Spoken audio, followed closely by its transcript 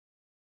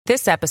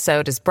This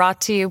episode is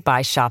brought to you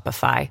by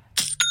Shopify.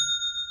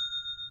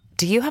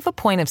 Do you have a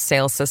point of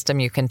sale system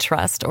you can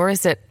trust, or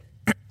is it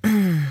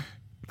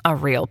a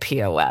real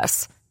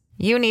POS?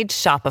 You need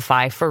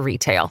Shopify for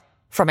retail.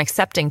 From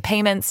accepting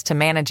payments to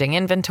managing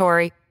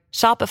inventory,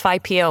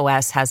 Shopify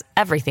POS has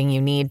everything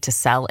you need to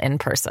sell in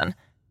person.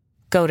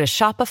 Go to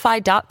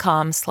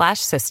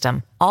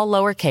shopify.com/system, all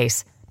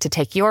lowercase, to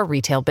take your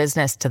retail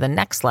business to the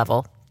next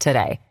level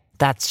today.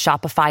 That's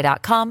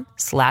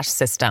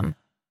shopify.com/system.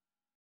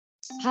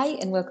 Hi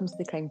and welcome to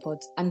the Crime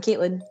Pod. I'm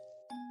Caitlin.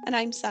 And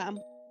I'm Sam.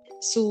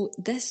 So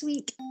this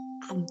week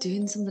I'm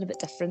doing something a bit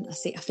different. I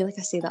feel like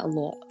I say that a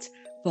lot,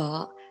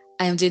 but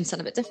I am doing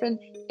something a bit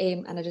different,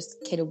 and I just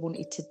kind of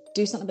wanted to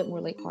do something a bit more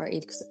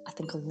lighthearted because I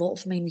think a lot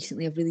of mine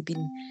recently have really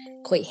been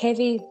quite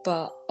heavy,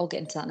 but I'll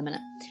get into that in a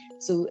minute.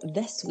 So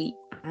this week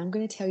I'm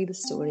going to tell you the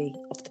story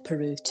of the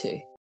Peru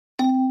Two.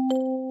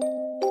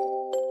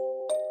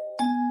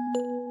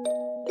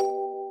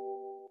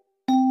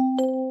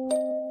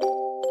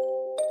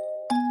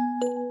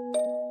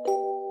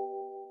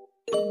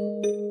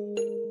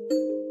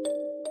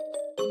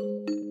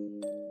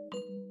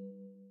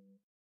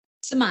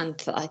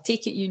 Samantha, I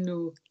take it you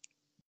know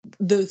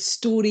the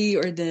story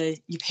or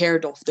you've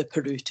heard of the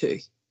Peru Two.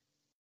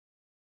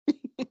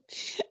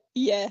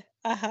 Yeah,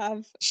 I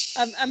have.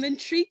 I'm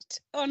intrigued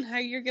on how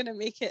you're going to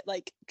make it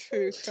like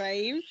true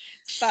crime,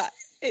 but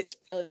it's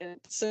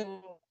brilliant.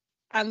 So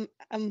I'm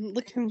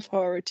looking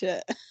forward to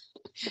it.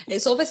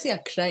 It's obviously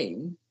a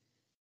crime.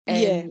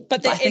 Yeah,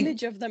 but the I think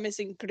image of them is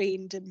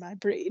ingrained in my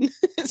brain.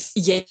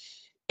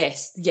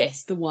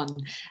 Yes, the one.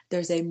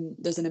 There's an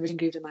image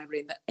engraved in my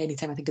brain that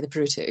anytime I think of the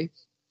Peru Two,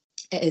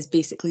 it is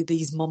basically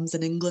these mums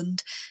in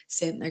England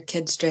sent their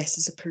kids dressed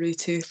as a Peru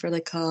Two for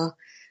like a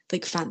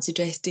fancy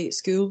dress day at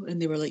school, and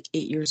they were like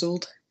 8 years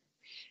old.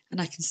 And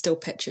I can still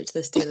picture it to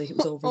this day, like it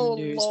was all over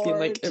the news, being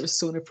like it was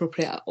so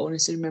inappropriate. I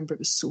honestly remember it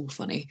was so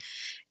funny.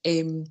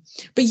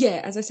 But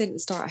yeah, as I said at the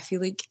start, I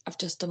feel like I've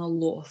just done a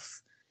lot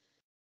of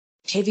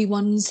heavy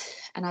ones,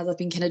 and as I've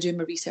been kind of doing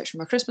my research for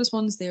my Christmas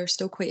ones, they are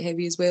still quite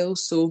heavy as well.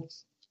 So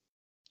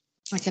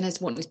I kind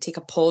of wanted to take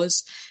a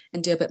pause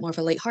and do a bit more of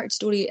a light-hearted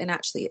story. And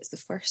actually, it's the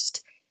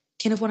first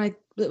kind of one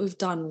that we've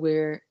done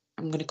where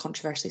I'm going to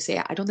controversially say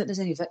I don't think there's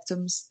any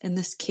victims in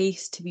this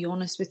case, to be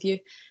honest with you.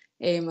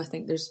 I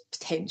think there's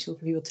potential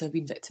for people to have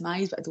been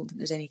victimised, but I don't think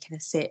there's any kind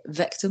of set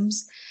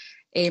victims.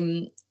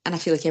 And I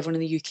feel like everyone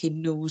in the UK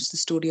knows the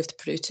story of the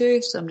Peru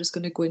Two, so I'm just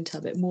going to go into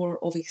a bit more,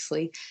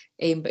 obviously.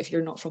 But if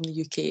you're not from the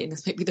UK and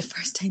this might be the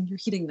first time you're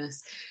hearing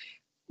this,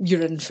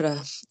 you're in for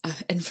a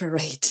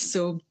ride.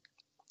 So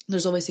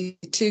there's obviously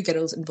two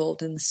girls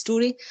involved in the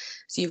story.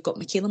 So you've got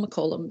Michaella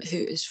McCollum, who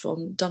is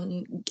from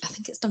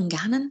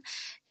Dungannon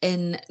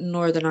in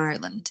Northern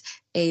Ireland.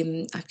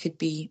 I could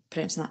be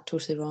pronouncing that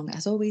totally wrong,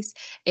 as always.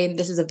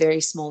 This is a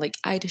very small,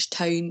 Irish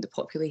town. The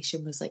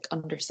population was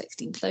under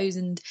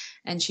 16,000,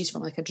 and she's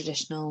from a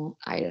traditional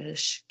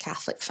Irish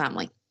Catholic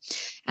family.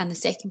 And the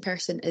second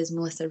person is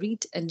Melissa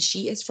Reid, and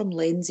she is from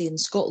Lenzie in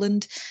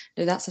Scotland.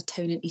 Now that's a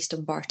town in East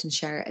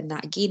Dunbartonshire, and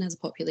that again has a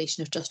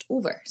population of just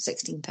over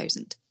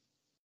 16,000.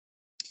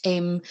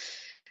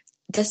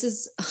 This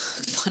is a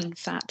fun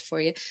fact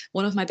for you.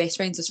 One of my best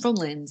friends is from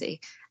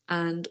Lenzie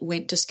and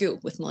went to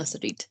school with Melissa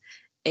Reid.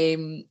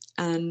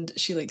 And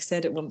she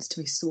said it once to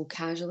me so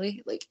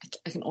casually. I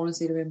can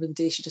honestly remember the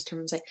day she just turned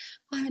around and was like,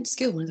 I went to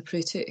school with the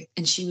Peru Two.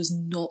 And she was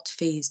not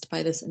fazed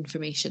by this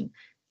information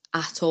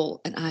at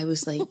all. And I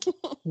was like,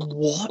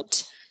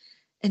 what?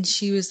 And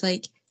she was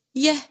like,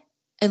 yeah.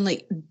 And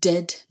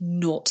did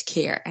not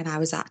care. And I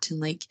was acting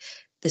like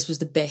this was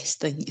the best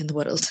thing in the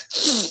world.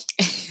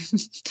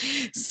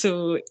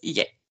 So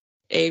yeah,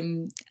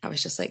 I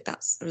was just like,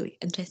 that's a really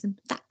interesting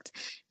fact.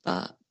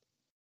 But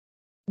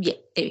yeah,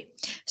 anyway.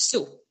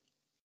 So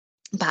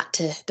back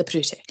to the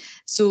Peru Two.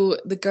 So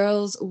the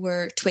girls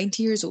were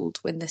 20 years old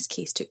when this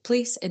case took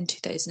place in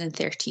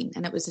 2013,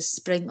 and it was the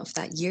spring of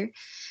that year.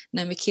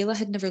 Now, Michaella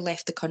had never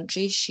left the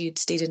country. She had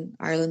stayed in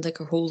Ireland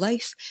her whole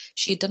life.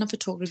 She had done a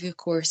photography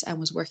course and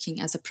was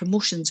working as a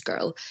promotions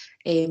girl.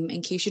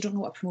 In case you don't know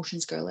what a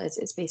promotions girl is,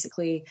 it's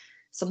basically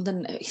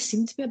something, it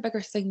seemed to be a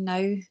bigger thing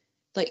now,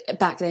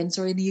 back then,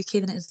 in the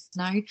UK than it is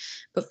now.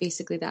 But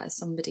basically that is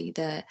somebody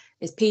that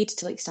is paid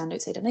to stand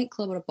outside a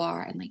nightclub or a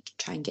bar and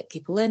try and get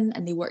people in,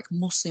 and they work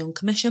mostly on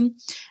commission,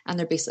 and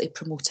they're basically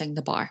promoting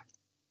the bar.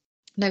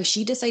 Now,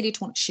 she decided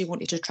she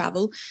wanted to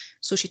travel,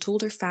 so she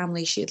told her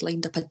family she had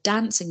lined up a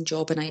dancing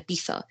job in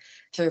Ibiza.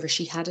 However,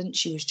 she hadn't.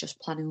 She was just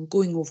planning on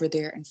going over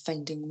there and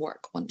finding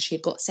work once she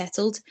had got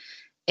settled.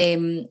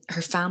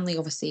 Her family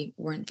obviously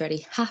weren't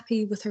very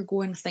happy with her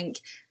going. I think,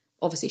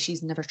 obviously,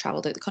 she's never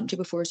travelled out the country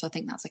before, so I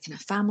think that's a kind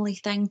of family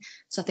thing.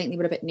 So I think they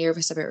were a bit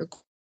nervous about her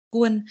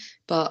going,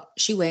 but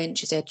she went.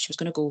 She said she was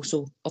going to go,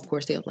 so of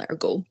course they'll let her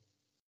go.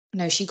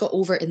 Now, she got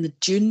over in the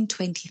June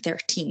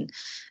 2013,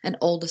 and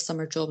all the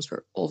summer jobs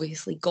were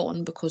obviously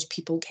gone because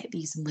people get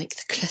these in the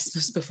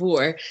Christmas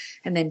before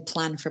and then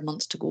plan for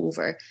months to go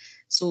over.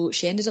 So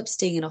she ended up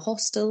staying in a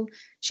hostel.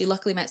 She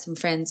luckily met some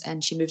friends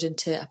and she moved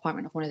into an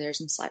apartment of one of theirs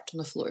and slept on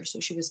the floor.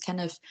 So she was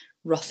kind of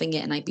roughing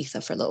it in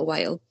Ibiza for a little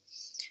while.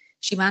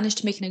 She managed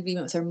to make an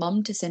agreement with her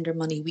mum to send her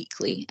money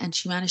weekly, and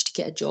she managed to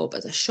get a job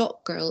as a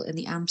shop girl in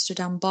the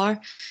Amsterdam bar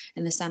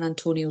in the San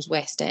Antonio's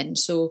West End.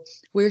 So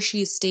where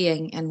she is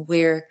staying and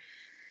where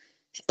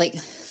like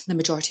the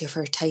majority of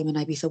her time in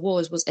Ibiza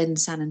was in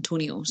San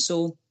Antonio.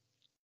 So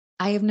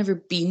I have never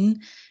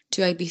been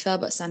to Ibiza,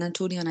 but San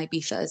Antonio and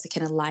Ibiza is the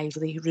kind of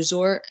lively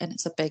resort, and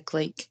it's a big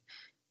like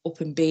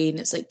open bay, and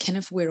it's like kind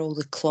of where all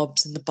the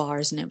clubs and the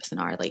bars and everything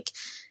are. Like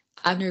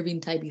I've never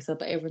been to Ibiza,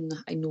 but everyone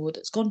that I know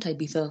that's gone to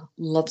Ibiza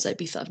loves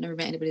Ibiza. I've never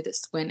met anybody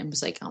that's went and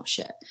was like, oh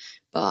shit,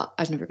 but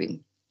I've never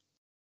been.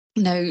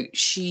 Now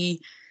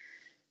she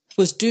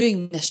was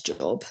doing this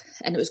job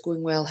and it was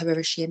going well.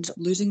 However, she ended up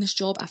losing this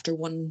job after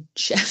one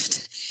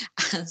shift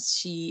as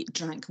she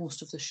drank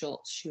most of the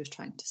shots she was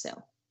trying to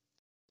sell.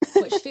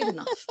 Which, fair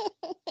enough.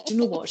 Do you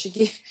know what? She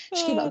gave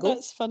it a go.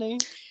 That's funny.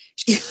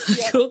 She gave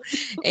it a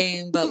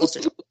go, but lost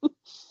her job.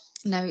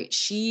 Now,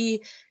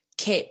 she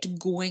kept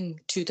going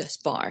to this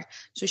bar.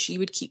 So she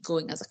would keep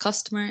going as a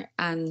customer,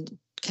 and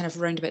kind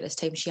of around about this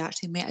time, she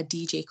actually met a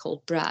DJ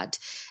called Brad,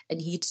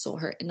 and he saw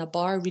her in a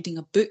bar reading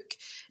a book.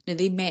 Now,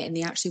 they met and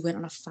they actually went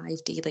on a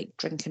 5-day like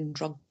drinking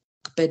drug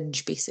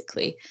binge,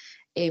 basically.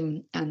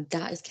 And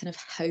that is kind of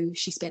how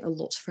she spent a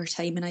lot of her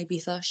time in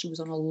Ibiza. She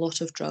was on a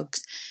lot of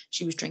drugs.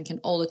 She was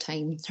drinking all the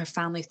time. Her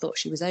family thought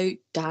she was out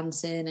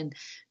dancing and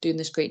doing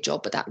this great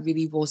job, but that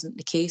really wasn't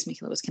the case.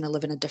 Michaella was kind of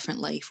living a different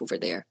life over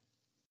there.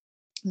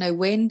 Now,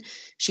 when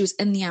she was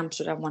in the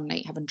Amsterdam one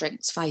night having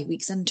drinks 5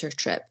 weeks into her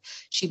trip,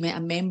 she met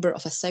a member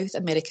of a South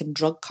American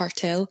drug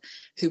cartel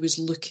who was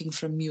looking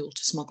for a mule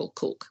to smuggle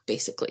coke,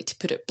 basically, to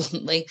put it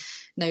bluntly.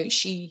 Now,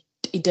 he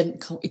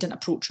didn't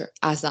approach her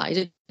as that. He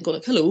didn't go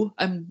like, hello,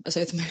 I'm a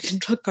South American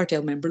drug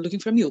cartel member looking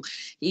for a mule.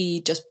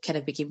 He just kind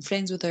of became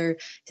friends with her.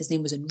 His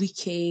name was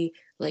Enrique.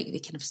 Like, they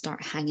kind of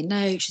start hanging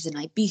out. She's in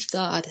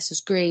Ibiza. This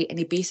is great. And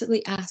he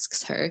basically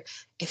asks her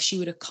if she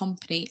would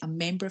accompany a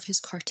member of his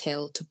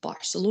cartel to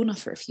Barcelona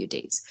for a few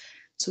days.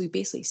 So he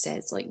basically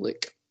says, like,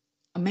 look,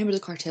 a member of the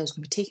cartel is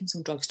going to be taking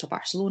some drugs to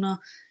Barcelona.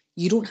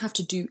 You don't have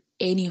to do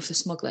any of the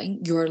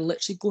smuggling. You're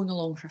literally going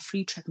along for a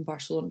free trip in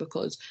Barcelona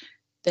because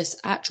this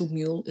actual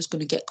mule is going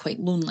to get quite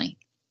lonely.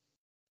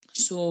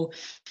 So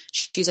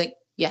she's like,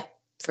 yeah,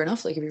 fair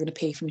enough. Like, if you're going to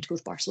pay for me to go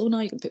to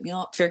Barcelona, you can put me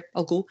up. Fair,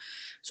 I'll go.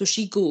 So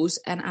she goes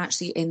and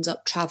actually ends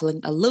up travelling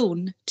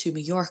alone to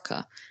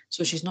Mallorca.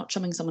 So she's not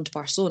chumming someone to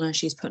Barcelona.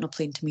 She's putting a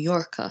plane to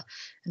Mallorca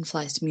and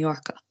flies to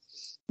Mallorca.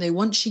 Now,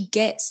 once she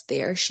gets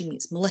there, she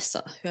meets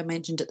Melissa, who I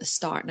mentioned at the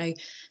start. Now,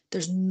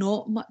 there's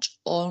not much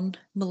on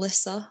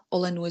Melissa.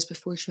 All I know is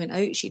before she went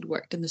out, she'd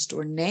worked in the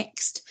store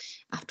Next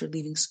after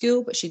leaving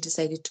school, but she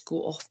decided to go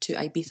off to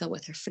Ibiza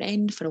with her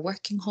friend for a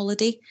working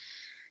holiday.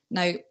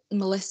 Now,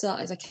 Melissa,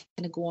 as I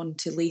kind of go on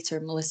to later,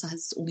 Melissa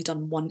has only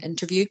done one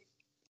interview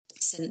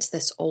since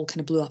this all kind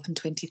of blew up in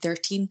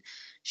 2013.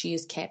 She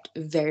is kept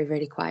very,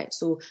 very quiet.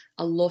 So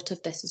a lot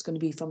of this is going to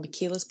be from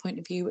Michaella's point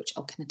of view, which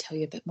I'll kind of tell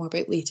you a bit more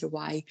about later,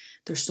 why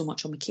there's so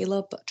much on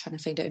Michaella, but trying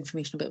to find out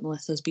information about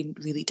Melissa has been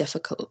really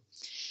difficult.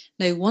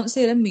 Now, once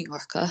they're in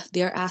Mallorca,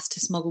 they are asked to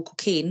smuggle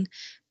cocaine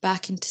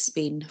back into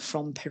Spain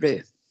from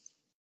Peru.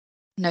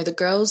 Now, the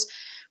girls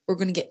were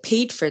going to get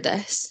paid for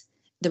this.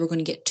 They were going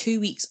to get 2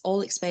 weeks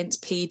all expense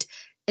paid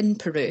in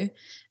Peru,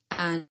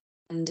 and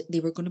they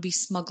were going to be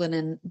smuggling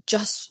in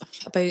just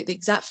about, the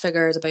exact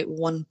figure is about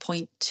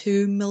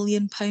 £1.2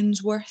 million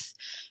worth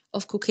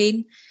of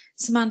cocaine.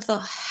 Samantha,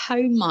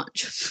 how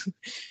much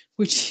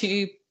would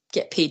you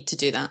get paid to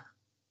do that?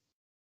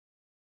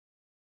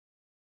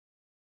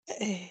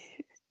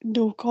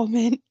 No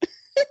comment.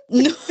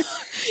 No.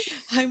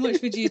 How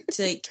much would you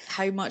take?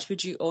 How much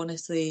would you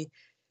honestly,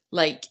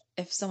 like,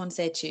 if someone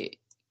said to you,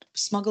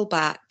 smuggle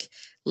back,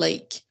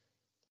 like...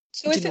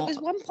 So if it was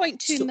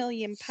 £1.2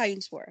 million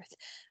worth,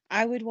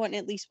 I would want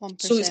at least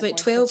 1%. So it's about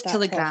 12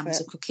 kilograms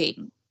profit of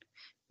cocaine,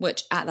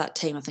 which at that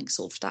time I think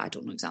sold for that. I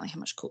don't know exactly how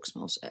much coke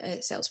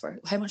sells for.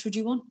 How much would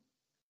you want?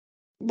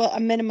 Well, a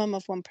minimum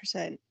of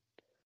 1%.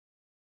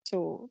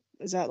 So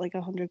is that like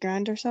 100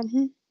 grand or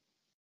something?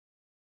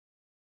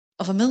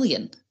 Of $1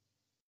 million?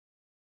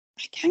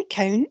 I can't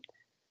count.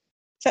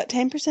 Is that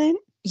 10%?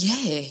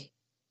 Yeah.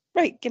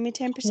 Right, give me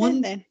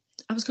 10% then.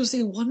 I was going to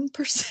say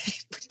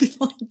 1% would be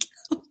like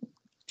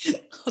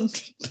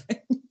 £100.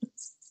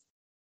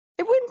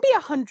 It wouldn't be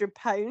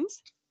 £100.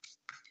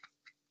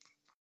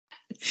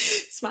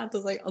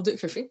 Samantha's like, I'll do it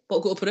for free, but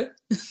I'll go for it.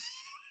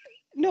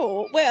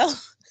 No, well,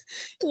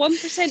 1%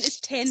 is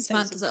 10,000.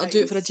 Samantha's like, I'll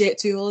do it for a Jet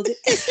 2 holiday.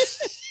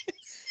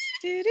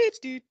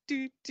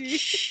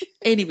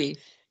 Anyway,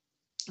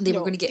 they were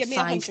going to get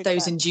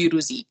 5,000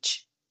 euros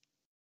each.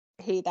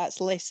 Hey,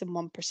 that's less than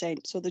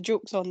 1%, so the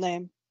joke's on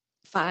them.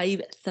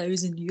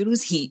 5,000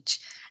 euros each,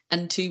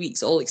 and 2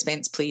 weeks all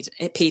expense paid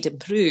in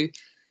Peru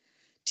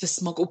to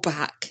smuggle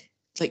back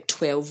like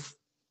 12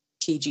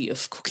 kg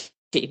of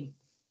cocaine.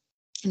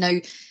 Now,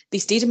 they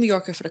stayed in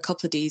Mallorca for a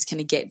couple of days,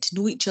 kind of getting to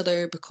know each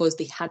other because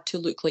they had to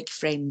look like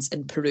friends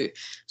in Peru.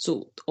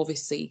 So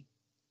obviously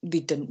they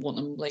didn't want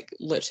them, like,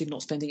 literally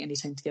not spending any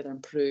time together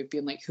in Peru,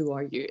 being like, who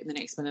are you? And the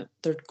next minute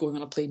they're going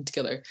on a plane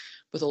together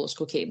with all this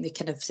cocaine. They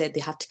kind of said they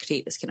had to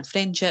create this kind of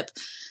friendship.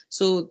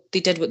 So they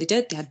did what they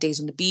did. They had days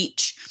on the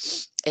beach.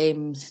 They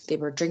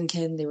were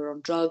drinking, they were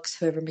on drugs.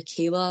 However,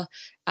 Michaella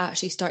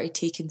actually started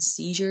taking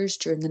seizures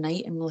during the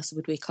night, and Melissa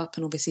would wake up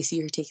and obviously see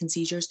her taking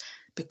seizures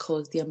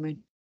because the amount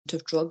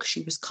of drugs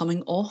she was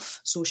coming off.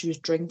 So she was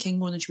drinking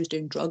more than she was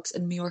doing drugs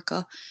in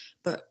Majorca.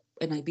 But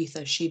in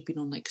Ibiza, she'd been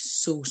on like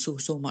so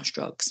much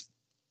drugs.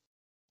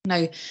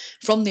 Now,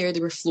 from there, they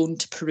were flown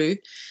to Peru.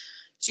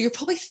 So you're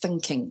probably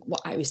thinking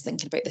what I was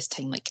thinking about this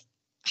time, like,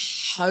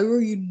 how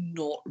are you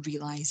not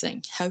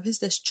realising? How has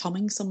this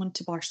chumming someone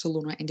to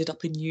Barcelona ended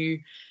up in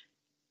you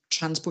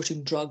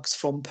transporting drugs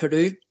from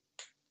Peru?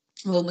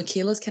 Well,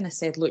 Michaela's kind of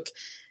said, look,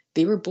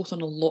 they were both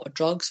on a lot of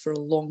drugs for a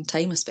long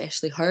time,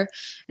 especially her.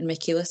 And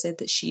Michaella said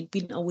that she'd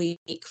been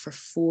awake for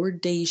 4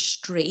 days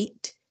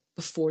straight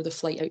before the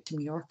flight out to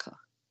Mallorca.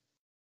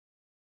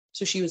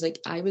 So she was like,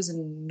 I was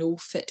in no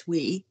fit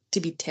way to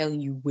be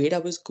telling you where I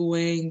was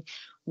going,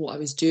 what I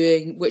was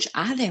doing, which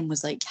I then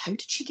was like, how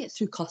did she get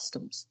through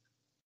customs?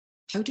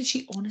 How did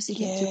she honestly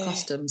get through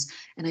customs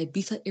in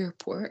Ibiza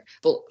airport?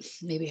 Well,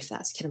 maybe if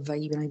that's kind of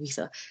vibe in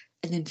Ibiza,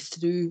 and then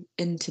through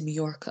into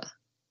Mallorca.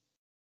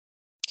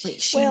 Like,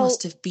 she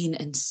must have been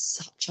in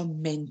such a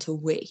mental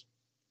way.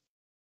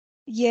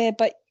 Yeah,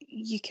 but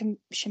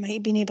she might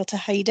have been able to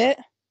hide it.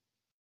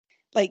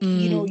 Like,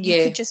 you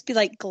could just be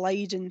like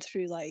gliding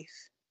through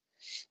life.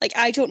 Like,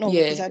 I don't know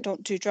because I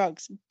don't do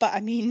drugs, but I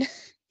mean,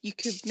 you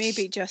could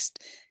maybe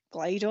just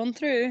glide on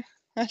through.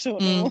 I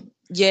don't know.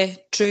 Yeah,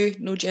 true.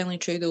 No, generally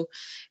true though.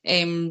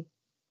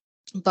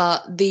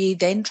 But they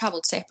then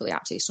travelled separately,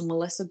 actually. So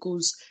Melissa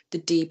goes the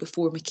day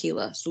before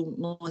Michaella. So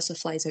Melissa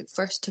flies out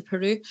first to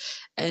Peru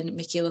and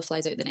Michaella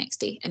flies out the next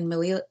day. And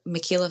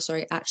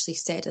Michaella, actually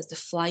said as the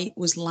flight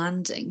was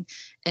landing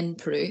in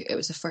Peru, it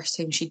was the first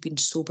time she'd been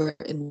sober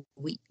in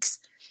weeks.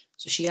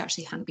 So she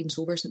actually hadn't been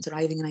sober since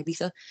arriving in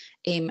Ibiza,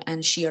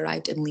 and she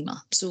arrived in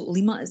Lima. So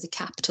Lima is the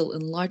capital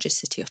and largest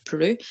city of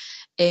Peru.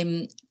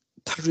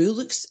 Peru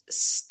looks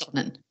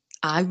stunning.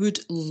 I would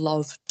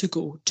love to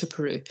go to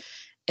Peru.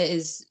 It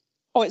is...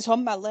 Oh, it's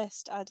on my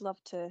list. I'd love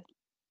to.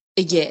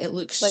 Yeah, it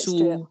looks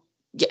so...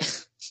 Yeah,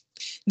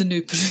 the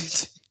new Peru.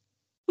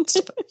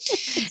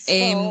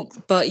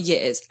 But yeah,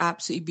 it's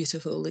absolutely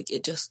beautiful. Like,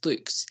 it just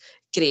looks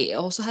great. It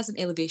also has an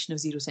elevation of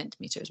 0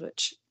 centimetres,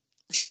 which...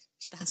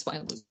 that's what I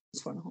look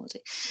for on a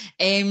holiday.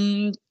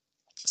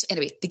 So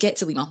anyway, they get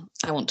to Lima.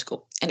 I want to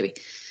go. Anyway,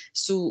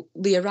 so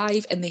they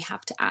arrive and they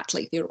have to act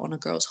like they're on a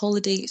girls'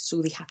 holiday.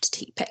 So they have to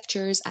take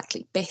pictures, act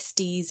like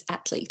besties,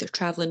 act like they're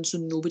travelling so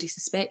nobody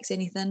suspects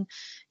anything.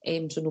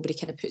 So nobody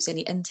kind of puts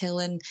any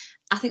intel in.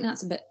 I think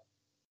that's a bit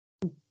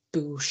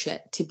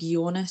bullshit, to be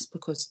honest,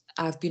 because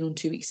I've been on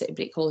 2 week city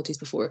break holidays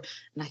before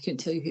and I couldn't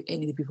tell you who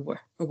any of the people were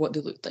or what they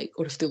looked like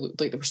or if they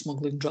looked like they were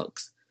smuggling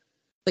drugs.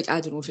 Like,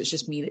 I don't know if it's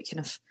just me that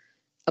kind of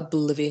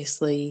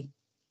obliviously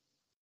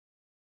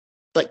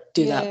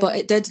do that, but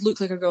it did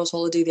look like a girls'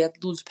 holiday. They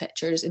had loads of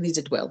pictures and they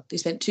did well. They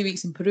spent 2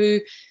 weeks in Peru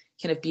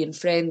kind of being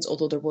friends,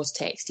 although there was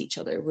text to each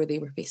other where they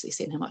were basically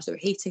saying how much they were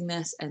hating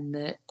this and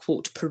the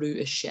quote Peru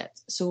is shit.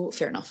 So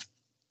fair enough.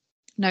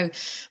 Now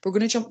we're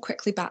going to jump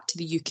quickly back to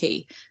the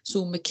UK.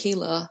 So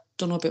Michaella,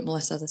 don't know about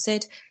Melissa, as I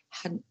said,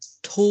 hadn't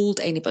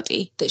told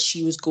anybody that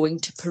she was going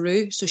to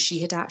Peru, so she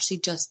had actually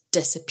just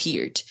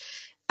disappeared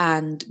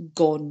and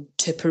gone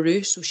to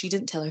Peru. So she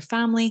didn't tell her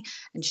family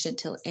and she didn't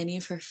tell any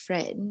of her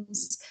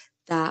friends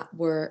that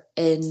were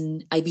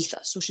in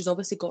Ibiza. So she's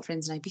obviously got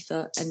friends in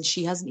Ibiza and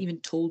she hasn't even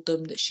told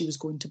them that she was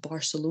going to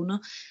Barcelona.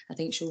 I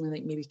think she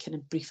only maybe kind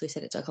of briefly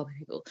said it to a couple of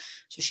people.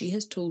 So she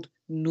has told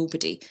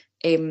nobody.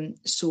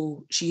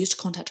 So she used to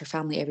contact her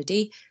family every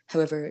day.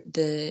 However,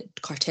 the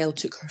cartel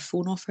took her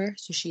phone off her,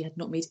 so she had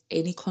not made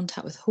any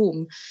contact with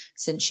home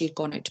since she had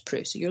gone out to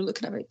Peru. So you're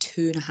looking at about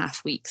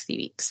 2.5 weeks, 3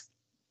 weeks.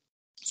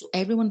 So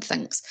everyone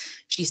thinks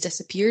she's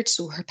disappeared.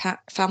 So her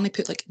family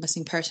put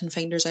missing person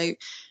finders out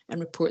and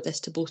report this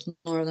to both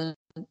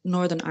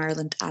Northern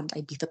Ireland and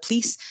Ibiza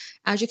police.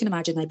 As you can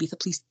imagine, Ibiza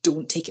police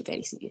don't take it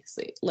very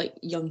seriously. Like,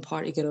 young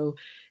party girl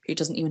who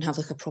doesn't even have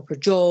a proper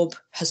job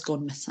has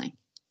gone missing.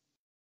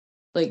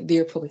 Like,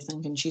 they're probably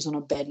thinking she's on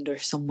a bender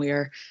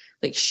somewhere,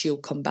 like she'll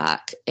come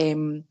back.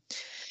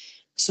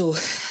 So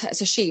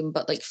it's a shame,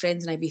 but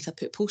friends in Ibiza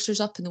put posters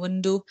up in the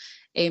window.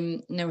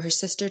 Now her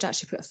sister had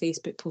actually put a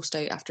Facebook post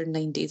out after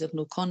 9 days of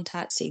no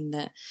contact saying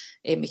that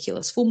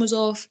Michaella's phone was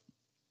off.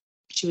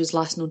 She was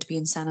last known to be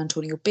in San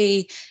Antonio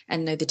Bay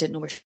and now they didn't know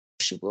where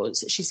she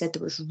was. She said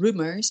there was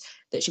rumours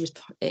that she was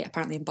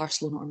apparently in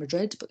Barcelona or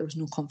Madrid, but there was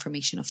no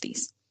confirmation of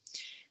these.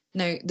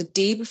 Now, the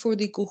day before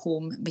they go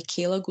home,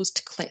 Michaella goes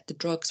to collect the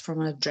drugs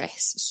from an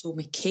address. So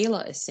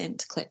Michaella is sent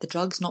to collect the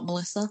drugs, not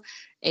Melissa.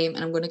 And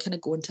I'm going to kind of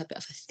go into a bit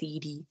of a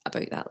theory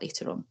about that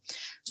later on.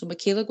 So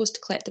Michaella goes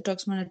to collect the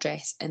drugs from an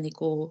address and they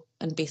go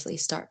and basically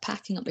start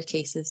packing up their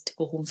cases to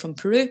go home from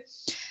Peru.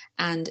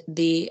 And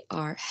they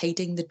are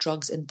hiding the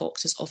drugs in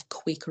boxes of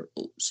Quaker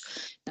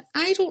Oats. Now,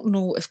 I don't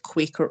know if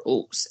Quaker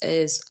Oats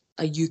is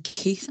a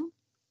UK thing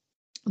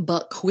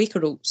But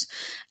Quaker oats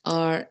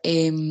are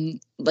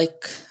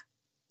like,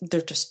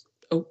 they're just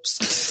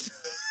oats.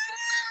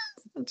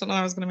 I don't know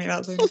how I was going to make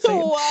that sound.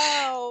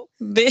 Wow.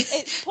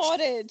 It's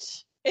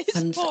porridge.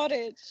 It's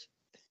porridge.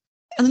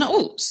 And they're not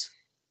oats.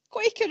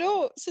 Quaker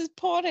oats is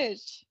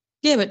porridge.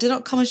 Yeah, but do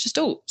not come as just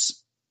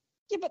oats.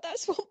 Yeah, but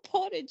that's what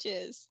porridge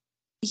is.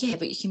 Yeah,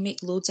 but you can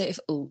make loads out of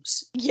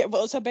oats. Yeah,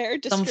 well, it's a better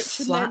description.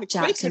 Some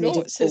flapjacks are made of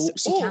oats.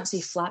 You can't say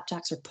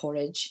flapjacks are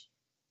porridge.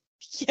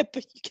 Yeah,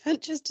 but you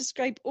can't just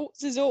describe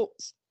oats as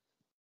oats.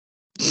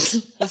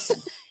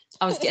 Listen,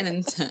 I was getting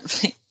into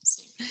it.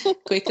 Right?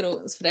 Quaker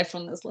oats, for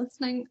everyone that's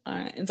listening,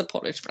 it's a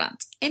porridge brand.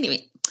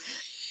 Anyway,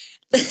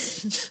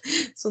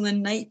 so the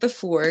night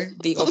before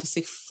they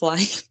obviously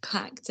fly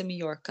back to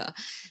Mallorca,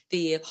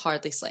 they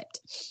hardly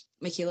slept.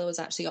 Michaella was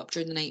actually up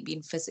during the night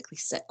being physically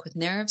sick with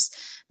nerves.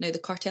 Now, the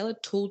cartel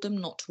had told them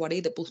not to worry,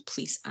 that both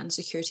police and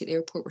security at the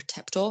airport were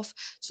tipped off,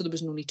 so there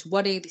was no need to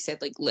worry. They said,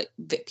 like, look,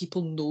 that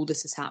people know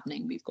this is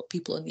happening. We've got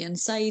people on the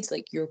inside.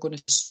 Like, you're going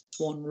to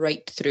swan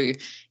right through.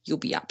 You'll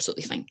be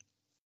absolutely fine.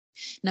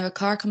 Now, a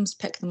car comes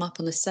to pick them up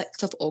on the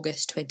 6th of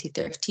August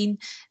 2013,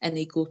 and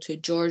they go to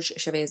George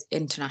Chavez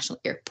International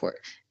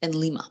Airport in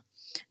Lima.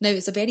 Now,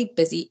 it's a very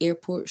busy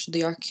airport, so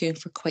they are queuing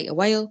for quite a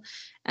while,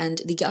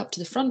 and they get up to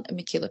the front, and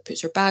Michaella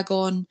puts her bag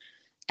on,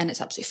 and it's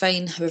absolutely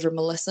fine. However,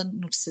 Melissa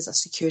notices a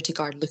security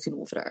guard looking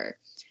over at her.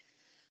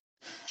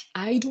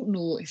 I don't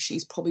know if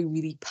she's probably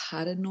really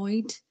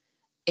paranoid,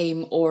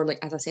 or, like,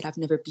 as I said, I've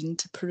never been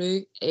to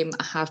Peru. I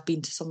have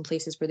been to some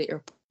places where the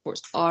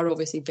airports are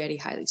obviously very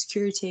highly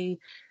secured,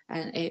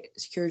 and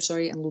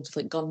loads of,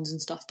 like, guns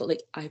and stuff, but,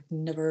 like, I've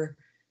never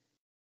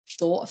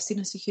thought I've seen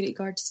a security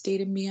guard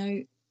staring me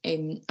out.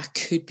 I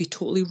could be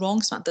totally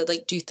wrong, Samantha.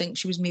 Like, do you think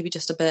she was maybe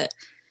just a bit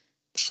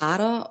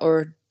para,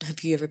 or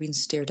have you ever been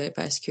stared at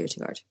by a security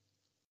guard?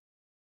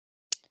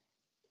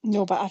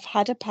 No, but I've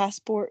had a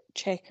passport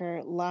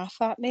checker laugh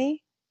at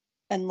me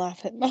and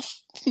laugh at my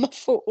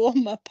photo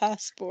on my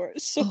passport.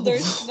 So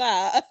there's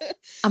that.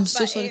 I'm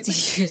so sorry to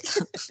hear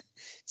that.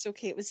 It's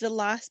okay. It was the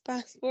last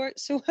passport,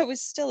 so I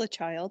was still a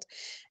child.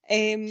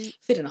 Fair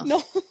enough.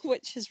 No,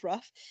 which is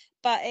rough.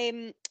 But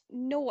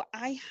no,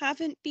 I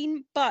haven't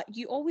been. But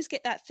you always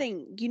get that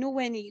thing, you know,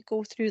 when you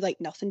go through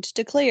like nothing to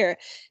declare,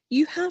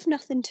 you have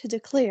nothing to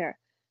declare,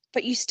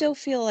 but you still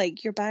feel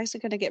like your bags are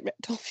going to get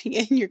ripped off you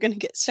and you're going to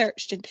get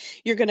searched and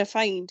you're going to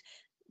find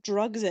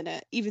drugs in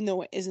it, even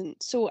though it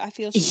isn't. So I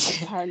feel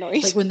so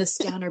paranoid. Like when the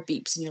scanner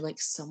beeps and you're like,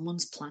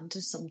 someone's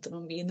planted something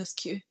on me in this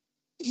queue.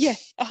 Yeah,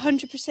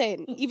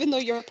 100%. Even though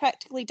you're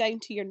practically down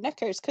to your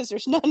knickers because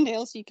there's nothing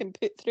else you can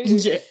put through.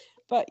 Yeah.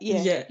 But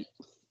yeah.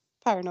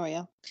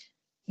 Paranoia.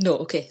 No,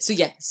 okay.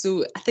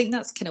 So I think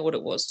that's kind of what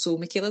it was. So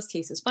Michaella's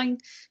case is fine.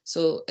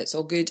 So it's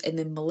all good. And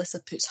then Melissa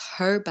puts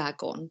her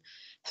bag on.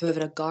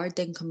 However, a guard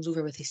then comes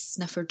over with a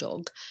sniffer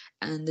dog,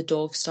 and the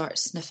dog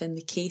starts sniffing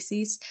the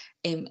cases.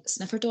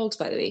 Sniffer dogs,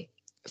 by the way,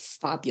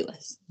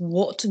 fabulous.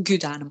 What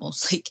good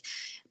animals. Like,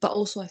 but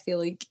also I feel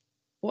like,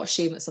 what a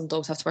shame that some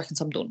dogs have to work and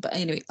some don't. But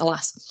anyway,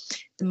 alas,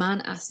 the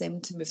man asks them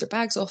to move their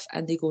bags off,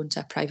 and they go into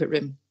a private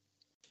room.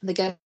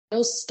 The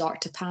girls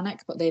start to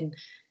panic, but then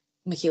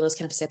Michaella's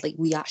kind of said, like,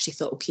 we actually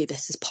thought, okay,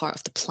 this is part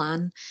of the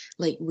plan.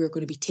 Like, we're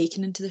going to be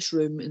taken into this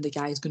room and the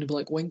guy's going to be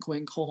like, wink,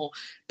 wink, ha,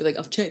 be like,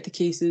 I've checked the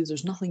cases,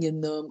 there's nothing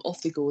in them,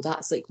 off they go.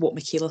 That's like what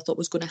Michaella thought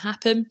was going to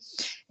happen.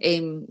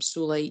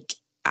 So like,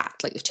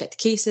 act like they've checked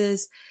the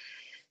cases.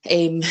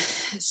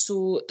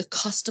 So the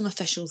custom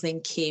officials then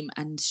came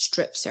and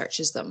strip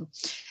searches them.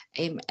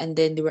 And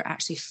then they were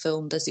actually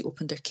filmed as they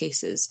opened their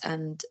cases,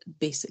 and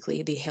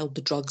basically they held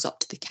the drugs up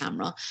to the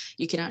camera.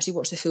 You can actually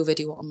watch the full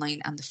video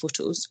online and the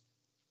photos.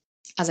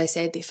 As I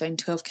said, they found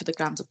 12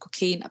 kilograms of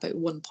cocaine, about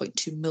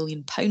 £1.2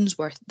 million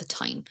worth at the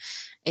time,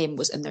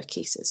 was in their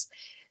cases.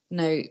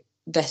 Now,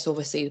 this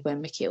obviously is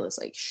when Michaella's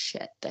like,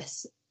 shit,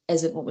 this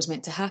isn't what was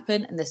meant to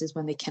happen, and this is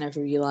when they kind of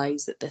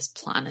realise that this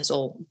plan has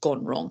all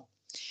gone wrong.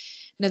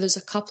 Now, there's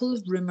a couple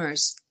of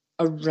rumours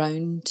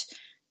around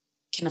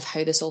kind of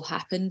how this all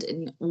happened,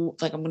 and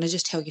like, I'm going to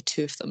just tell you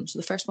two of them. So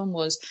the first one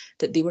was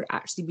that they were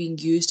actually being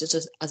used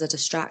as a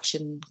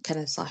distraction kind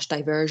of /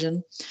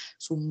 diversion,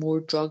 so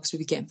more drugs would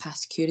be getting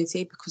past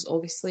security, because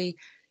obviously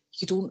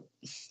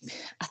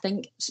I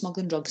think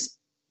smuggling drugs,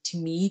 to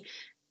me,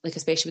 like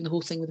especially when the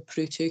whole thing with the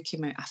Peru Two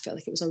came out, I felt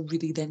like it was a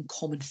really then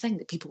common thing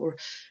that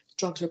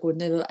drugs were going,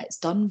 no, it's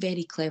done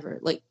very clever,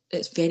 like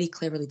it's very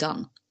cleverly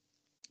done.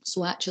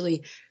 So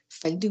actually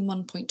finding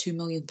 £1.2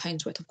 million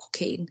worth of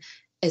cocaine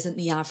isn't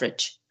the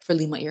average for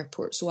Lima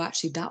Airport. So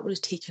actually that would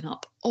have taken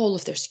up all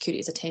of their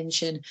security's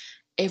attention.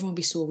 Everyone would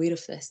be so aware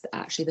of this that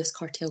actually this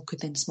cartel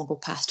could then smuggle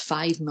past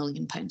 £5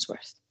 million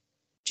worth.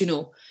 Do you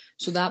know?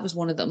 So that was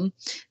one of them.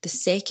 The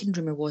second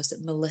rumour was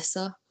that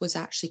Melissa was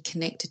actually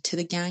connected to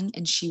the gang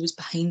and she was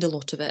behind a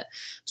lot of it.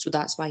 So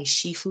that's why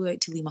she flew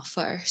out to Lima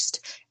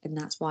first, and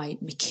that's why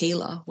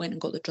Michaella went and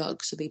got the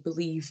drugs. So they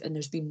believe, and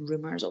there's been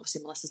rumours,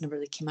 obviously Melissa's never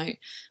really came out,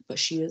 but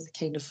she was the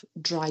kind of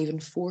driving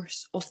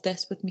force of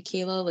this with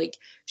Michaella. Like,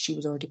 she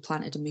was already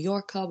planted in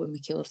Mallorca when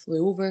Michaella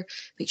flew over.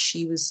 Like,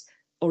 she was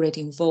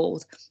already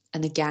involved,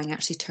 and the gang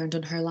actually turned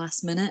on her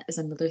last minute, is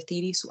another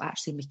theory. So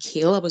actually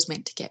Michaella was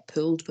meant to get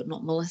pulled, but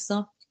not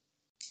Melissa.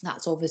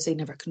 That's obviously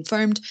never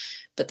confirmed,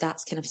 but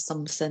that's kind of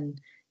something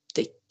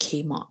that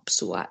came up.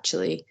 So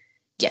actually,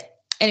 yeah.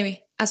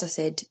 Anyway, as I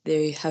said,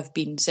 they have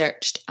been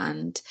searched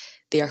and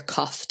they are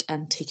cuffed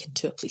and taken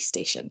to a police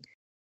station.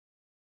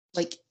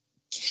 Like,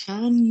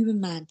 can you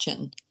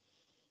imagine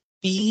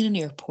being in an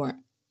airport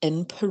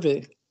in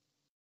Peru?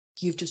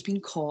 You've just been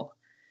caught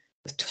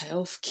with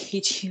 12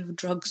 kg of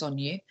drugs on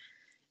you,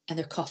 and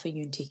they're cuffing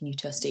you and taking you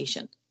to a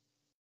station.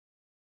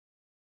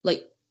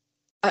 Like,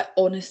 I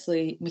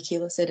honestly,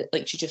 Michaella said it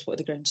like she just wanted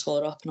the ground to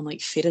swallow her up, and I'm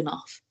like, fair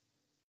enough.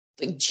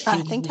 Like,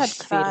 I think I'd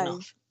cry.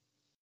 Enough.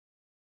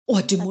 Oh,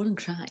 I'd do more than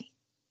cry.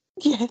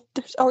 Yeah,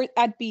 or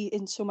I'd be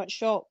in so much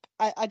shock.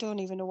 I don't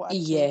even know what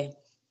I'd do.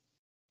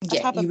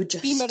 I'd have a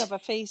beamer of a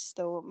face,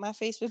 though. My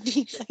face would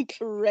be like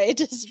red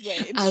as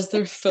red. As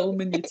they're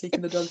filming you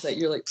taking the drugs out,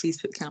 you're like,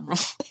 please put the camera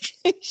off.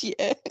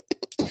 Yeah.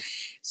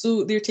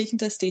 So they're taken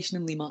to a station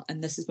in Lima,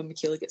 and this is when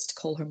Michaella gets to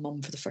call her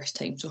mum for the first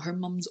time. So her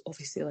mum's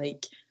obviously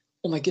like,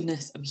 oh my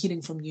goodness, I'm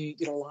hearing from you.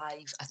 You're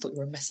alive. I thought you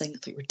were missing. I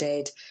thought you were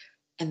dead.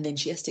 And then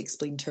she has to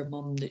explain to her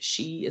mum that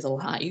she is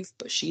alive,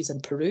 but she's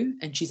in Peru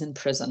and she's in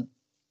prison.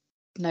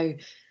 Now,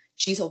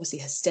 she's obviously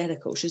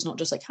hysterical. She's not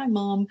just like, hi,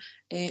 mom.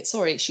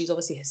 She's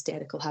obviously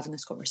hysterical having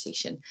this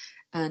conversation.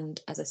 And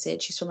as I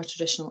said, she's from a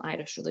traditional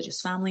Irish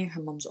religious family.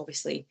 Her mum's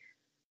obviously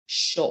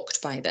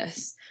shocked by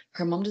this.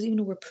 Her mum doesn't even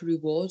know where Peru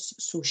was,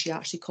 so she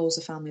actually calls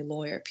the family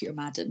lawyer, Peter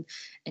Madden,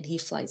 and he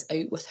flies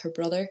out with her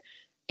brother.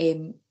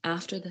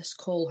 After this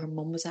call, her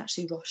mum was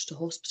actually rushed to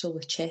hospital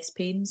with chest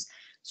pains,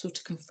 so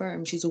to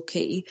confirm she's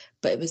okay,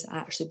 but it was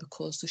actually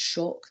because the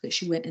shock that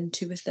she went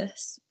into with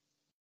this.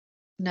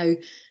 Now,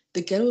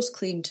 the girls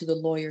claimed to the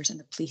lawyers and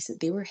the police that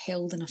they were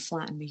held in a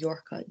flat in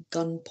Mallorca at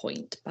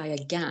gunpoint by a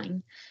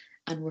gang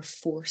and were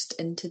forced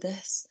into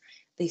this.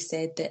 They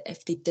said that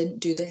if they didn't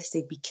do this,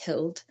 they'd be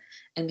killed.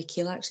 And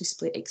Michaella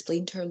actually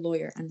explained to her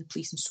lawyer and the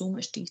police in so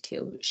much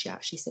detail, she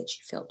actually said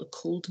she felt the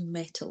cold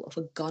metal of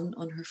a gun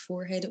on her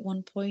forehead at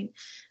one point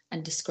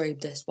and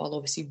described this while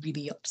obviously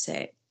really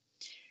upset.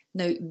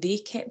 Now, they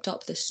kept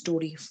up this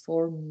story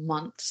for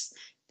months.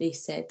 They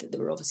said that they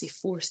were obviously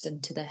forced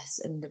into this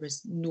and there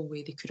was no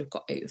way they could have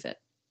got out of it.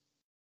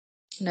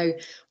 Now,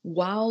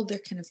 while they're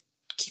kind of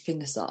keeping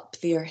this up,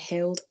 they are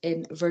held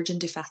in Virgen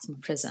de Fatima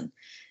prison.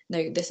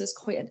 Now, this is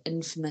quite an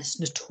infamous,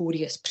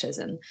 notorious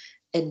prison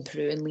in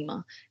Peru, in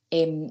Lima.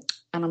 And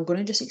I'm going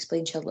to just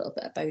explain to you a little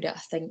bit about it. I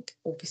think,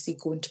 obviously,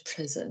 going to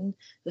prison,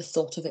 the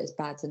thought of it is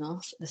bad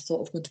enough. The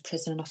thought of going to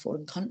prison in a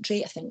foreign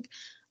country, I think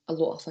a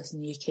lot of us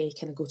in the UK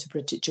kind of go to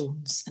Bridget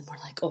Jones and we're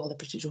like, oh, the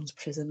Bridget Jones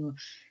prison.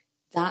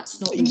 That's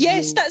not the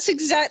Yes, that's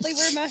exactly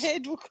where my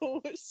head will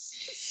go.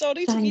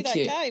 Sorry to be that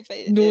guy, but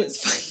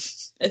it's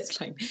fine. It's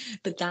fine.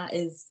 But that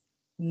is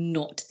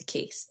not the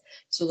case.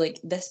 So, like,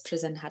 this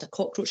prison had a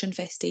cockroach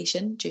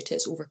infestation due to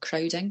its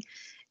overcrowding.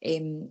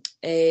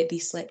 They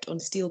slept on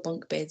steel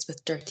bunk beds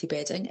with dirty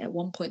bedding. At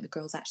one point, the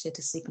girls actually had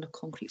to sleep on a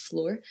concrete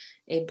floor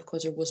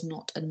because there was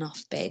not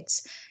enough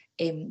beds.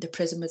 The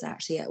prison was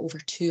actually at over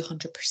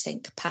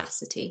 200%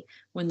 capacity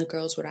when the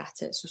girls were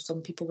at it. So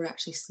some people were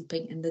actually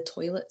sleeping in the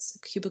toilets,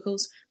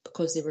 cubicles,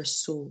 because there was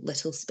so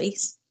little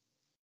space.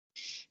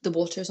 The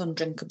water is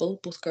undrinkable.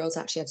 Both girls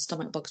actually had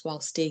stomach bugs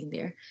while staying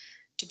there.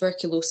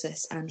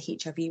 Tuberculosis and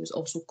HIV was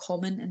also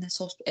common in this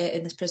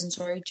prison,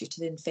 due to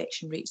the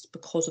infection rates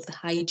because of the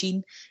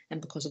hygiene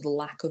and because of the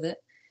lack of it.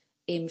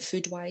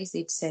 Food-wise,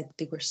 they'd said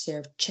they were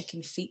served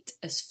chicken feet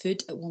as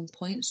food at one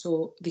point,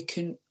 so they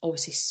couldn't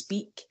obviously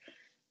speak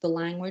the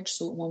language.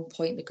 So at one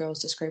point, the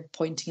girls described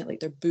pointing at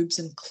like their boobs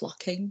and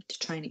clucking to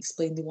try and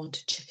explain they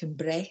wanted chicken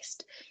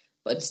breast,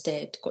 but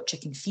instead got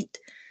chicken feet.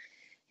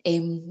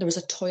 There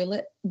was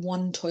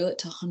one toilet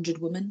to 100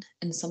 women,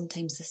 and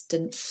sometimes this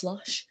didn't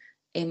flush.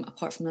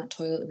 Apart from that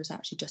toilet, there was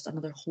actually just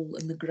another hole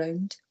in the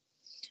ground.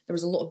 There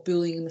was a lot of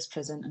bullying in this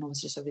prison, and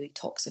obviously just a really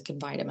toxic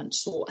environment.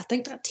 So I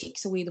think that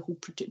takes away the whole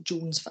Bridget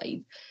Jones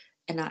vibe,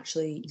 and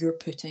actually you're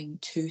putting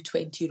two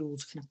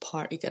 20-year-old kind of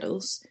party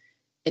girls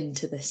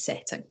into this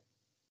setting.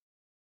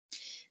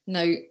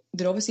 Now,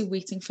 they're obviously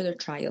waiting for their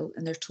trial,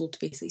 and they're told to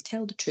basically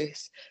tell the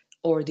truth,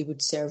 or they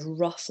would serve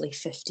roughly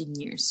 15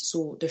 years.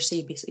 So they're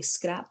saying basically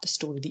scrap the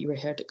story that you were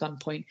heard at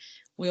gunpoint.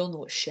 We all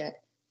know it's shit.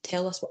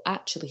 Tell us what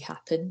actually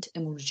happened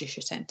and we'll reduce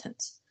your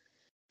sentence.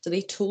 So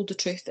they told the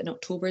truth. In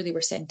October, they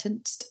were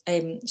sentenced.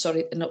 In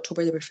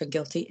October, they were found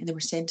guilty, and they were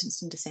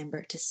sentenced in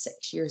December to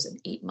 6 years and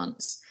 8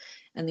 months.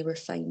 And they were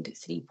fined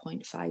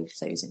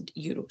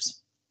 €3,500.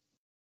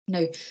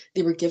 Now,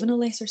 they were given a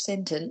lesser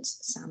sentence.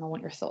 Sam, I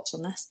want your thoughts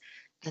on this,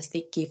 as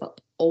they gave up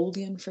all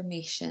the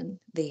information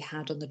they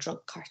had on the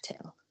drug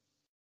cartel.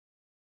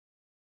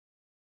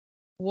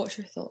 What's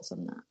your thoughts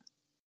on that?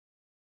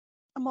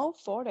 I'm all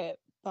for it,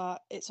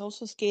 but it's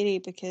also scary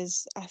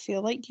because I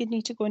feel like you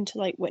need to go into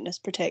like witness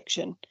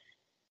protection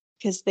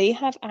because they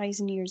have eyes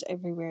and ears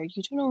everywhere.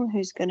 You don't know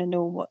who's going to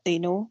know what they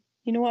know.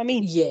 You know what I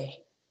mean? Yeah.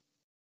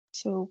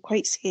 So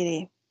quite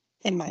scary,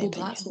 in my opinion.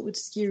 That's what would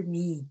scare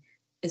me,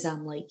 is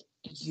I'm like,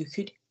 you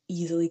could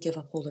easily give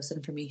up all this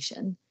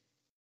information,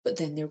 but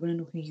then they're going to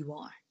know who you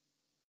are.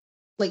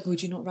 Like,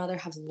 would you not rather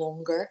have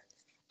longer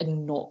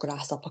and not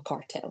grass up a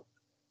cartel?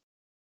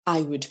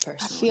 I would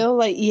personally. I feel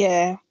like,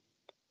 yeah.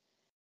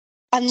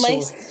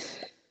 Unless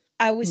So,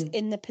 I was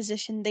in the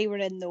position they were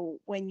in, though,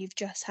 when you've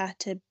just had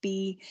to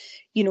be,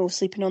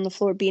 sleeping on the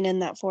floor, being in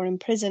that foreign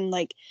prison,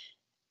 like,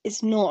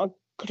 it's not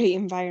a great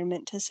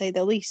environment to say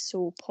the least.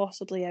 So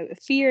possibly out of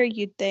fear,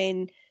 you'd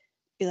then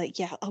be like,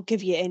 yeah, I'll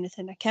give you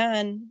anything I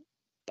can.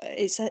 But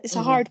it's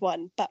a hard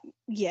one. But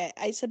yeah,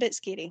 it's a bit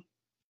scary.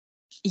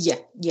 Yeah,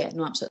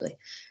 no, absolutely.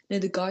 Now,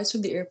 the guys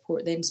from the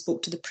airport then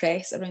spoke to the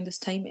press around this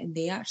time, and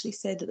they actually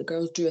said that the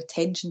girls drew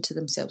attention to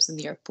themselves in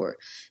the airport,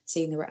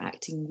 saying they were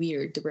acting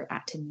weird, they were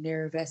acting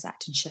nervous,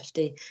 acting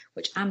shifty,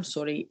 which I'm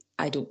sorry,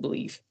 I don't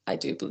believe. I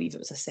do believe it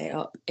was a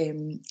setup.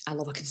 I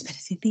love a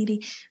conspiracy theory,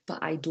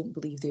 but I don't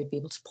believe they would be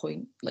able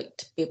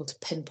to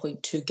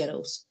pinpoint two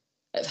girls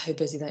of how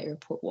busy that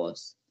airport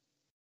was.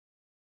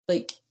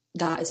 Like,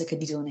 that is like a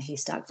needle in a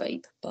haystack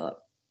vibe,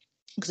 but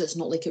because it's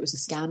not like it was the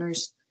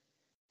scanners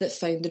that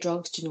found the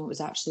drugs. Do you know, it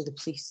was actually the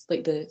police,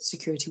 like the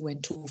security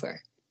went over,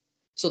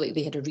 so like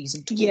they had a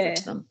reason to go over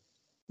to them.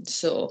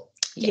 So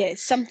yeah,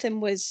 someone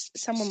was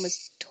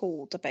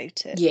told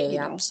about it.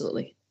 Yeah,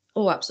 absolutely.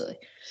 Oh, absolutely.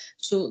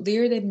 So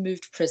they're then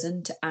moved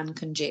prison to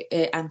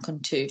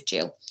Ancon 2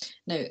 jail.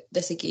 Now,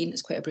 this again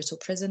is quite a brutal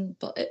prison,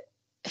 but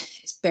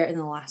it's better than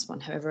the last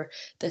one. However,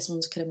 this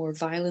one's kind of more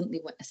violent.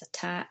 They witness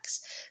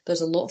attacks.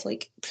 There's a lot of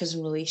like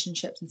prison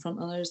relationships in front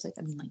of others.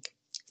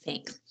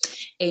 Thanks.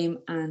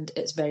 And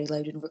it's very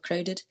loud and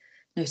overcrowded.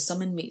 Now,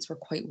 some inmates were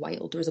quite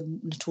wild. There was a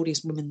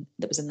notorious woman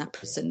that was in that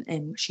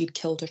prison. She'd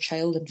killed her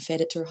child and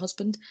fed it to her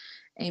husband.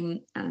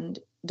 And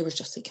there was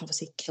just like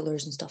obviously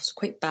killers and stuff, so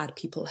quite bad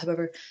people.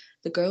 However,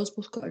 the girls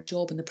both got a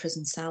job in the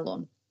prison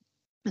salon,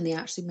 and they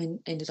actually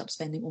ended up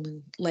spending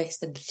only less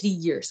than 3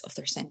 years of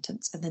their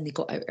sentence, and then they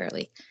got out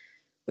early,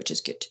 which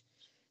is good.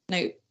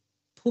 Now,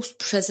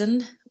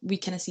 post-prison, we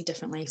kind of see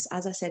different lives.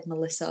 As I said,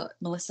 Melissa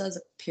has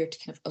appeared to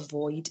kind of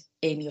avoid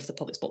any of the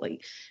public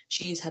spotlight.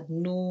 She's had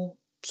no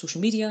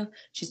social media.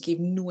 She's gave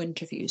no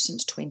interviews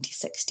since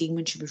 2016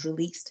 when she was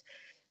released.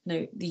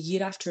 Now, the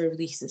year after her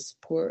release,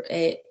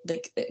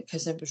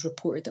 because it was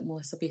reported that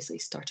Melissa basically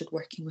started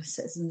working with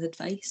Citizens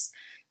Advice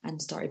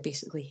and started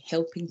basically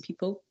helping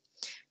people.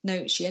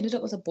 Now, she ended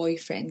up with a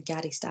boyfriend,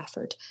 Gary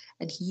Stafford,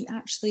 and he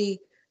actually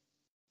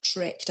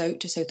trekked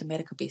out to South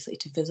America basically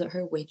to visit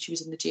her when she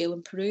was in the jail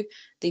in Peru.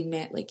 They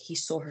met, like, he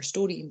saw her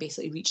story and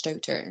basically reached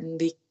out to her, and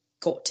they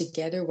got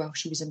together while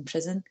she was in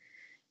prison.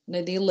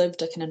 Now, they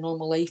lived a kind of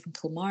normal life in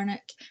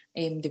Kilmarnock.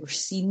 They were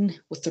seen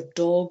with their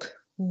dog.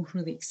 Oh,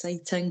 really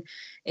exciting.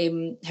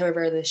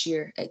 However, this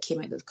year it came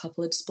out that the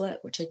couple had split,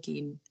 which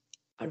again,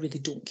 I really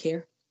don't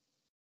care.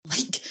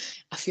 Like,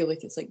 I feel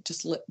like it's like,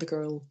 just let the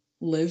girl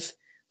live.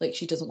 Like,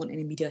 she doesn't want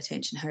any media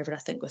attention. However, I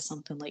think with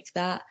something like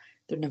that,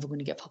 they're never going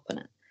to give up on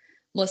it.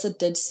 Melissa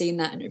did say in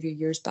that interview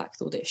years back,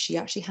 though, that if she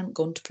actually hadn't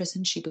gone to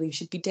prison, she believes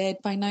she'd be dead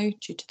by now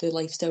due to the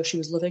lifestyle she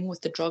was living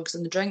with the drugs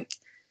and the drink.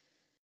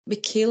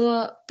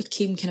 Michaella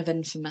became kind of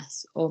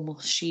infamous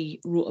almost. She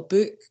wrote a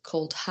book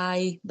called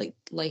High, like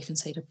Life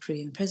Inside a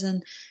Peruvian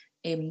Prison.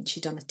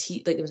 She'd done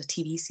there was a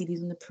TV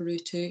series on the Peru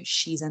Two.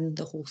 She's in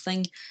the whole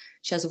thing.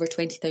 She has over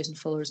 20,000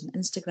 followers on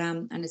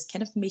Instagram and is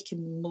kind of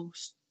making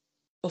most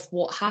of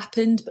what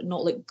happened, but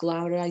not like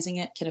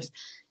glamorizing it, kind of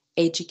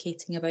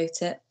educating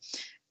about it.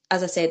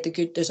 As I said,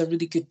 there's a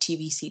really good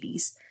TV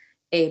series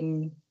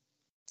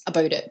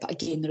about it, but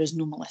again, there is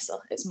no Melissa.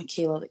 It's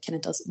Michaella that kind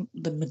of does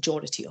the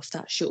majority of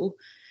that show.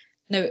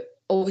 Now,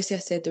 obviously, I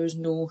said there was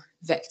no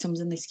victims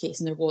in this case,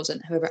 and there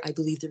wasn't. However, I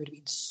believe there would have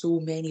been so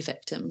many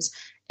victims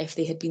if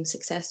they had been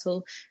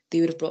successful.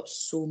 They would have brought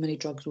so many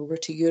drugs over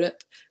to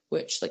Europe,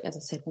 which, like as I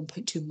said,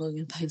 £1.2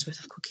 million worth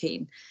of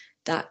cocaine.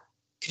 That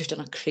could have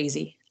done a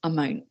crazy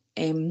amount.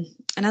 And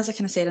as I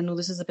kind of said, I know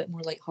this is a bit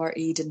more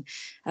lighthearted and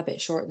a bit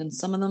shorter than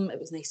some of them. It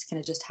was nice to kind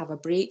of just have a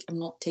break. I'm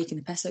not taking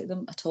the piss out of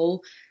them at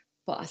all,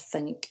 but I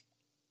think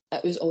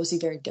it was obviously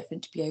very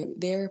different to be out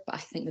there, but I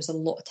think there's a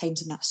lot of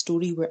times in that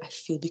story where I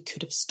feel they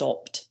could have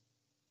stopped,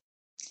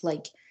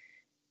 like,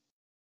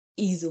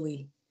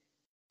 easily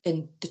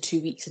in the 2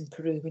 weeks in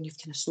Peru when you've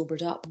kind of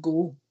sobered up,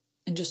 go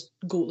and just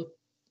go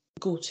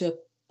to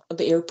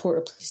the airport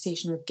or police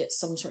station or get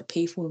some sort of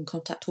payphone and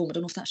contact home. I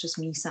don't know if that's just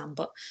me, Sam,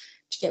 but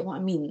do you get what I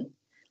mean?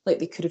 Like,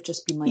 they could have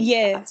just been like,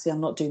 actually, I'm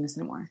not doing this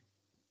anymore.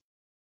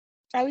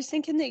 I was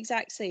thinking the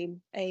exact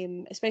same,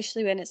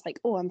 especially when it's like,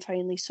 oh, I'm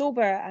finally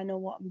sober, I know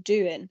what I'm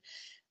doing.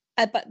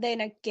 But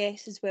then I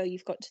guess as well,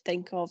 you've got to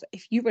think of,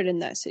 if you were in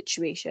that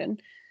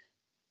situation,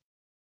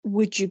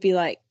 would you be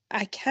like,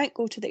 I can't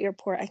go to the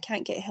airport, I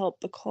can't get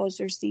help because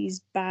there's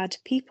these bad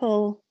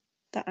people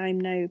that I'm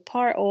now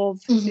part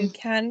of who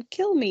can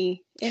kill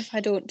me if I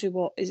don't do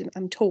what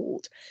I'm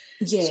told.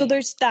 Yeah. So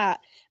there's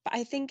that. But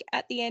I think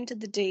at the end of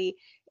the day,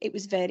 it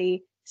was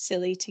very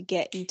silly to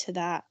get into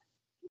that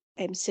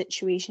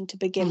situation to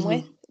begin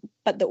with.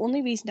 But the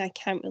only reason I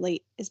can't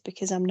relate is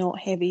because I'm not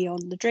heavy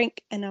on the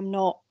drink and I'm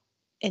not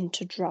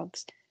into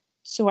drugs.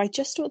 So I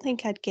just don't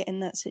think I'd get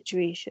in that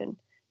situation.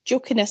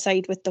 joking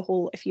aside with the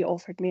whole, if you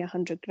offered me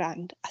 100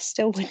 grand, I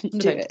still wouldn't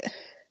do it.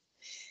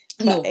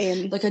 But, no,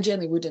 like I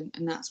genuinely wouldn't,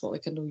 and that's what,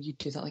 like, I know you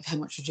do that, like, how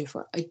much would you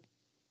for it? I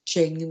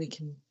genuinely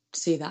can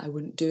say that I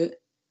wouldn't do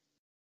it.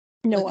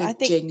 No, like, I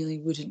think genuinely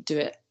wouldn't do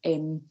it.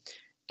 And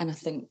I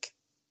think,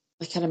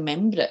 like, I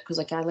remember it because,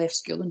 like, I left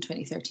school in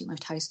 2013,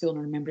 left high school, and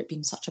I remember it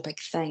being such a big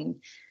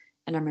thing.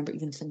 And I remember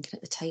even thinking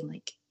at the time,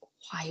 like,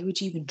 why would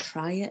you even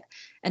try it?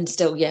 And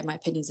still, yeah, my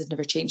opinions have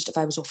never changed. If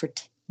I was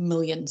offered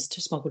millions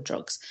to smuggle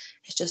drugs,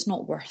 it's just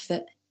not worth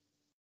it.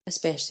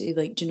 Especially,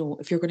 like, you know,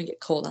 if you're going to get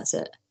caught, that's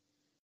it.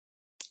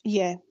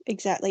 Yeah,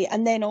 exactly.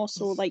 And then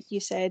also, like you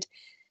said,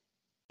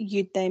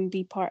 you'd then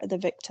be part of the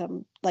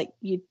victim. Like,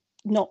 you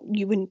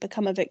wouldn't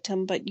become a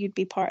victim, but you'd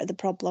be part of the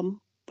problem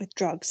with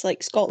drugs.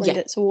 Like, Scotland,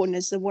 its own,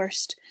 is the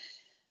worst,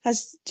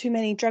 has too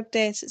many drug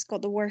deaths. It's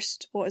got the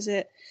worst, what is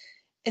it,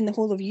 in the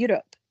whole of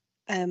Europe.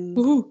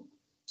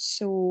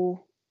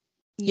 So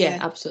yeah,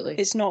 absolutely,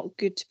 it's not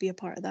good to be a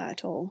part of that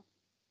at all.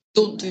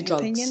 Don't do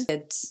drugs,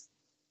 kids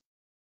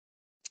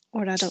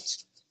or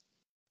adults.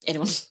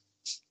 Anyone.